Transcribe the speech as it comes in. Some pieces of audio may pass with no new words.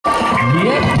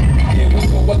Here we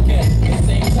go again, the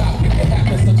same topic. It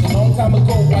happened such a long time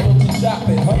ago, why don't you drop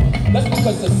it, huh? That's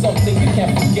because there's some things I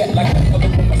can't forget, like the color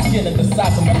of my skin and the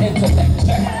size of my intellect.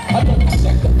 Check, I don't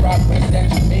reject the progress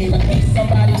that you made. I think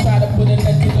somebody tried to put an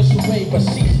end to the charade, but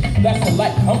sheesh, that's the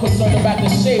light. I'm concerned about the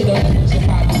shade of what you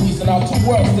hide, the reason our two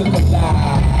worlds still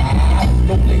collide.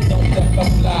 No blink, don't death,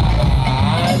 I'm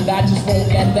blind. I just won't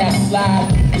let that slide.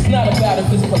 It's not about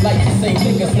if it's polite to say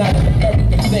nigga, it's not an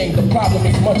American thing. The problem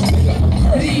is much bigger.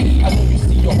 I know you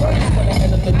see your words when I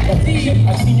enter the door.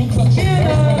 I seen you clutch your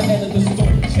purse when I enter the store.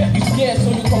 You scared, so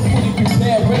you come fully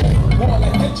prepared. More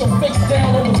like get your face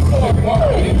down on the floor. Want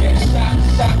me to get shot.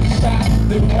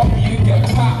 Then want me to get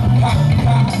pop.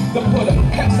 The